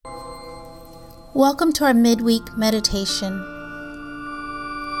Welcome to our midweek meditation.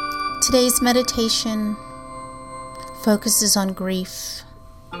 Today's meditation focuses on grief.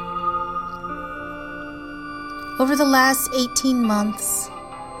 Over the last 18 months,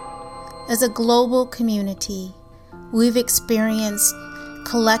 as a global community, we've experienced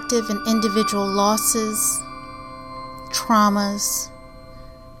collective and individual losses, traumas,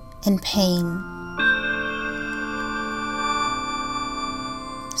 and pain.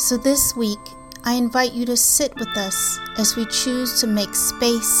 So this week, I invite you to sit with us as we choose to make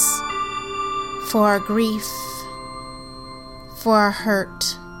space for our grief, for our hurt,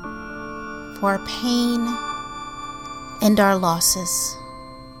 for our pain, and our losses.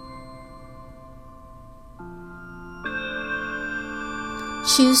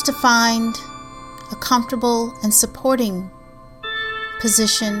 Choose to find a comfortable and supporting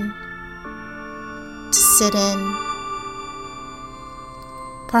position to sit in.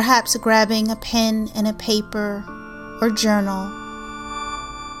 Perhaps grabbing a pen and a paper or journal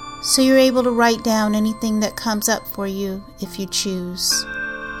so you're able to write down anything that comes up for you if you choose.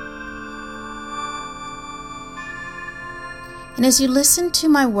 And as you listen to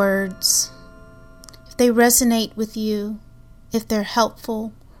my words, if they resonate with you, if they're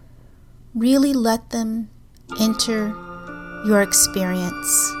helpful, really let them enter your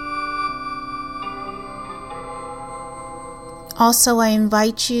experience. Also, I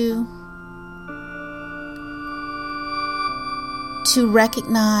invite you to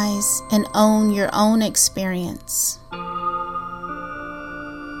recognize and own your own experience.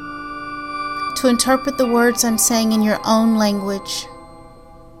 To interpret the words I'm saying in your own language.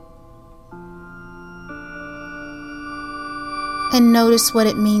 And notice what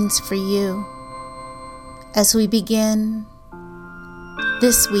it means for you as we begin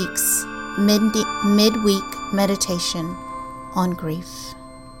this week's midweek meditation on grief.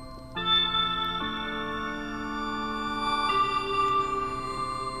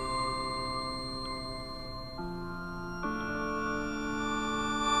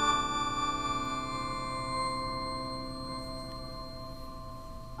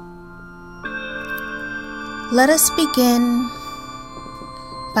 Let us begin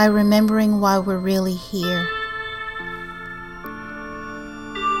by remembering why we're really here.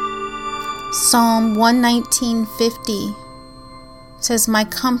 Psalm 119:50 says, "My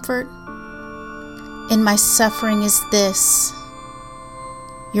comfort in my suffering is this: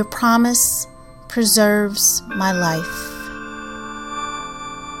 your promise preserves my life."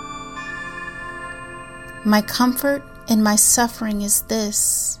 My comfort in my suffering is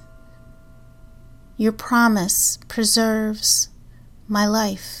this: your promise preserves my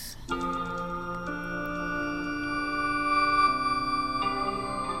life.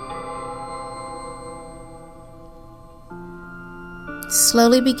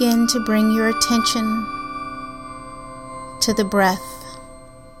 Slowly begin to bring your attention to the breath,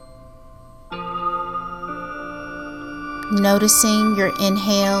 noticing your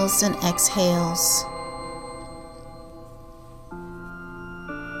inhales and exhales.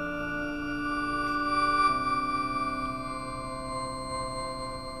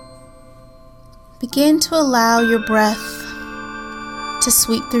 Begin to allow your breath to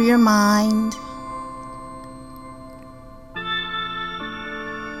sweep through your mind,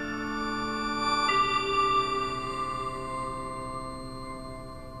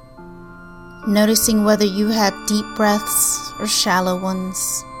 noticing whether you have deep breaths or shallow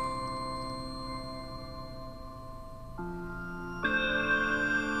ones.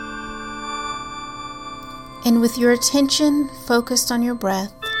 And with your attention focused on your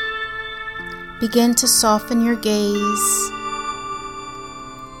breath, begin to soften your gaze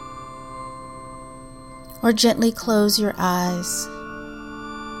or gently close your eyes.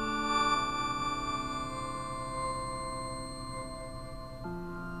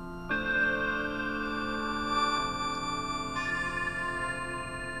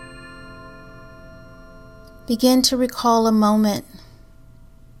 Begin to recall a moment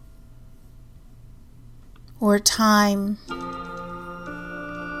or a time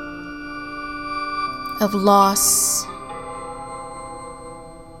of loss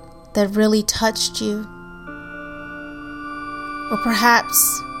that really touched you, or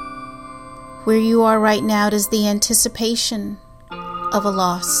perhaps where you are right now is the anticipation of a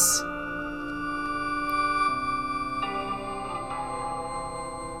loss.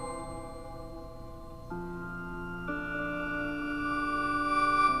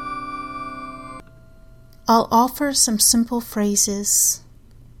 I'll offer some simple phrases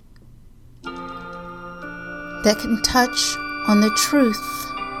that can touch on the truth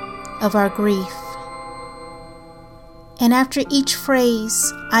of our grief And after each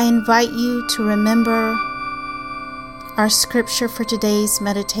phrase, I invite you to remember our scripture for today's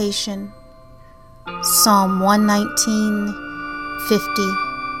meditation, Psalm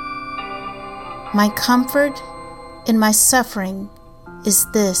 119:50. My comfort in my suffering is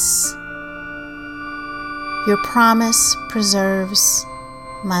this: your promise preserves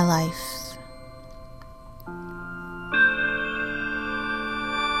my life.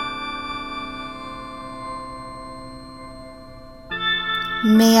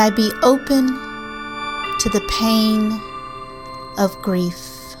 May I be open to the pain of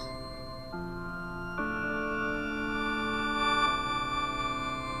grief.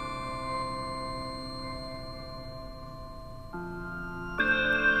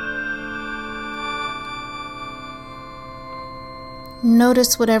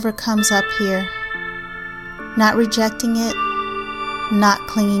 Notice whatever comes up here, not rejecting it, not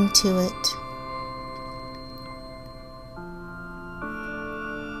clinging to it.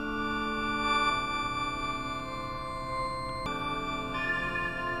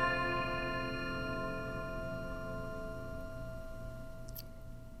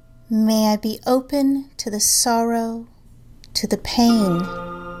 May I be open to the sorrow, to the pain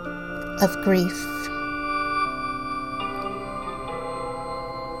of grief.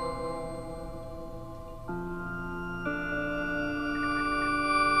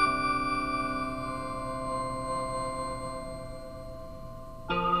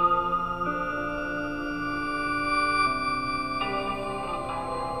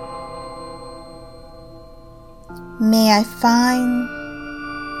 May I find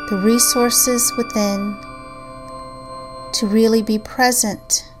the resources within to really be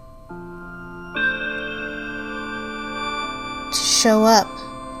present, to show up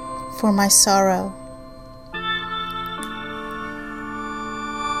for my sorrow.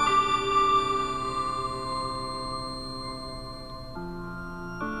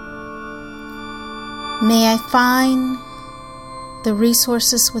 May I find the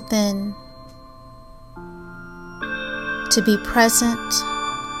resources within to be present,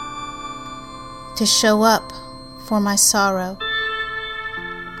 to show up for my sorrow.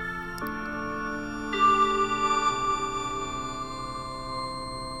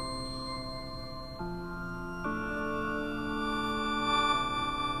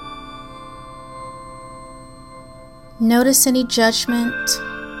 Notice any judgment,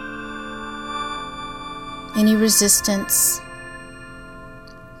 any resistance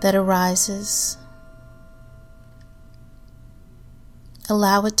that arises.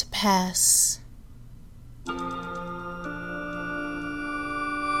 Allow it to pass.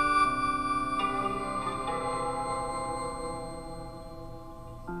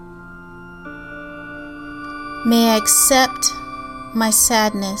 May I accept my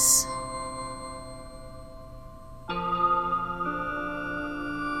sadness,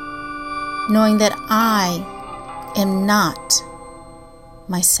 knowing that I am not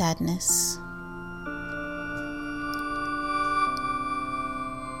my sadness.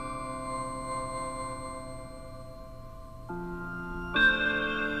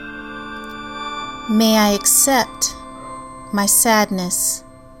 May I accept my sadness,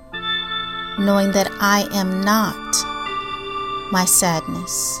 knowing that I am not my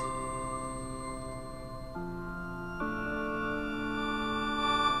sadness.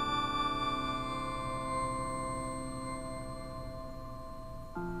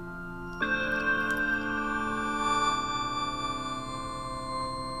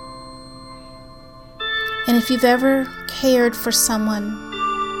 And if you've ever cared for someone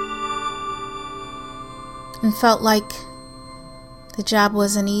and felt like the job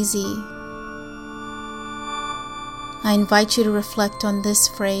wasn't easy, I invite you to reflect on this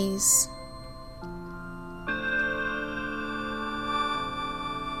phrase.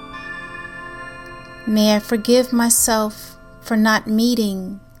 May I forgive myself for not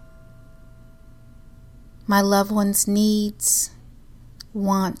meeting my loved one's needs,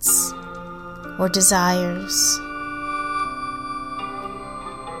 wants, or desires.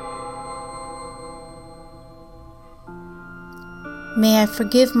 May I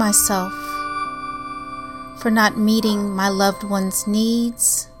forgive myself for not meeting my loved one's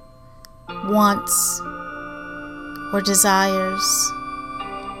needs, wants, or desires.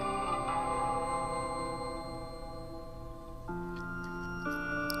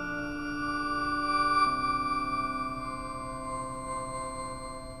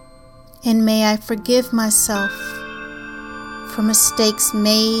 And may I forgive myself for mistakes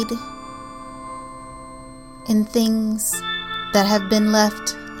made and things that have been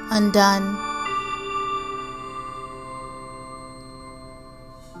left undone.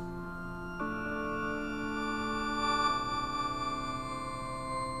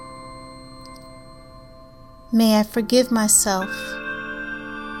 May I forgive myself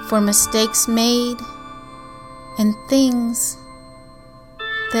for mistakes made and things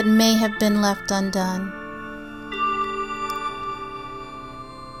that may have been left undone.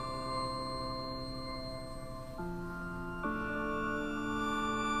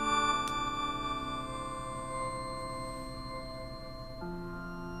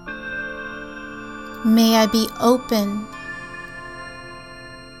 May I be open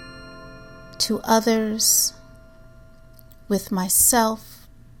to others, with myself,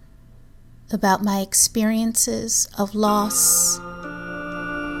 about my experiences of loss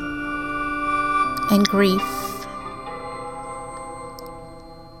and grief.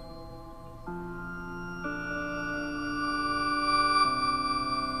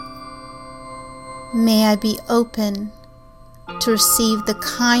 May I be open to receive the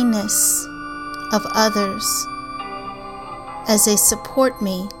kindness of others as they support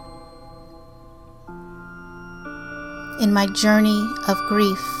me in my journey of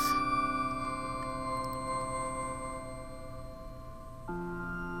grief.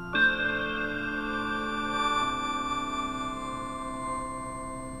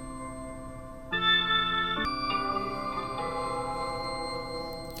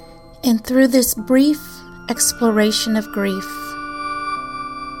 And through this brief exploration of grief,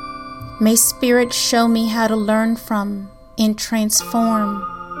 may Spirit show me how to learn from and transform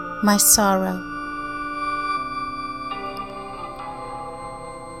my sorrow.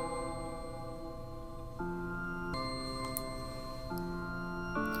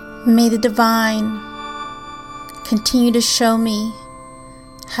 May the Divine continue to show me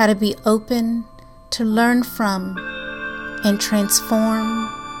how to be open to learn from and transform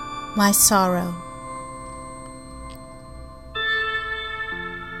my sorrow.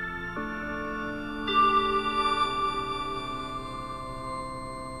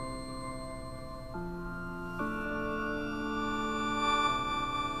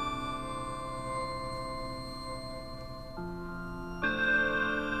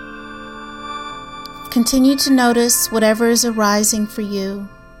 Continue to notice whatever is arising for you,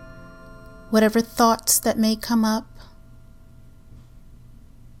 whatever thoughts that may come up,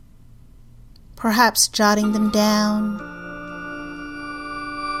 perhaps jotting them down,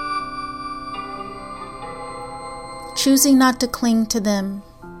 choosing not to cling to them,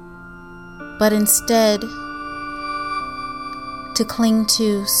 but instead to cling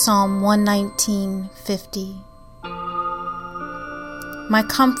to Psalm 119:50. My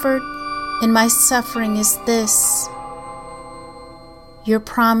comfort in my suffering is this: your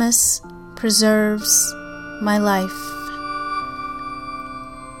promise preserves my life.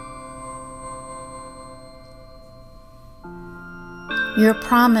 Your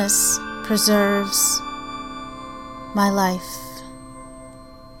promise preserves my life.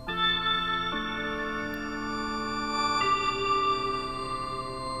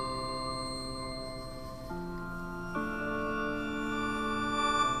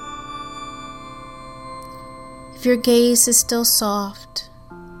 If your gaze is still soft,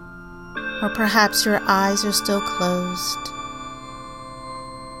 or perhaps your eyes are still closed,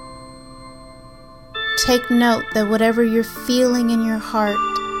 take note that whatever you're feeling in your heart,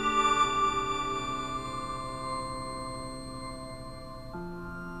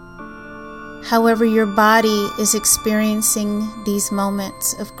 however your body is experiencing these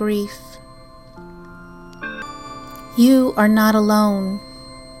moments of grief, you are not alone.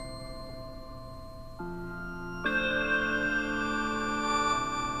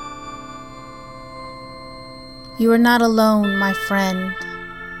 You are not alone, my friend.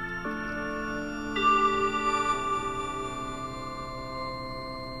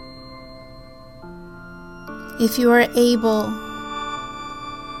 If you are able,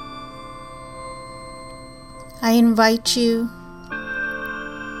 I invite you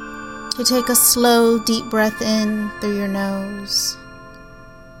to take a slow, deep breath in through your nose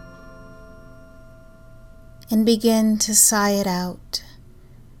and begin to sigh it out.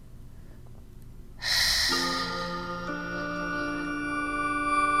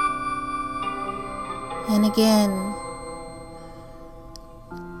 And again,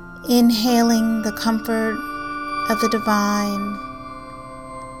 inhaling the comfort of the Divine,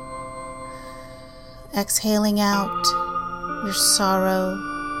 exhaling out your sorrow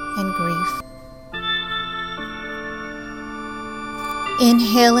and grief.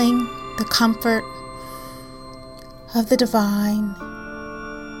 Inhaling the comfort of the Divine,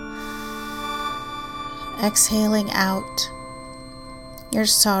 exhaling out your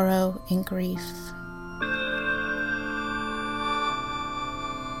sorrow and grief.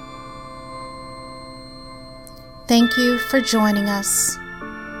 Thank you for joining us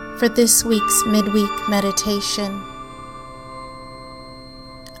for this week's midweek meditation.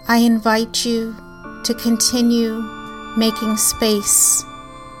 I invite you to continue making space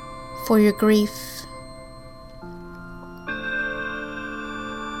for your grief.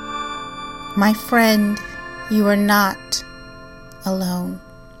 My friend, you are not alone.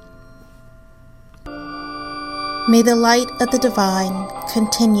 May the light of the divine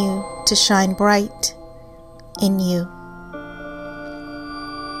continue to shine bright in you.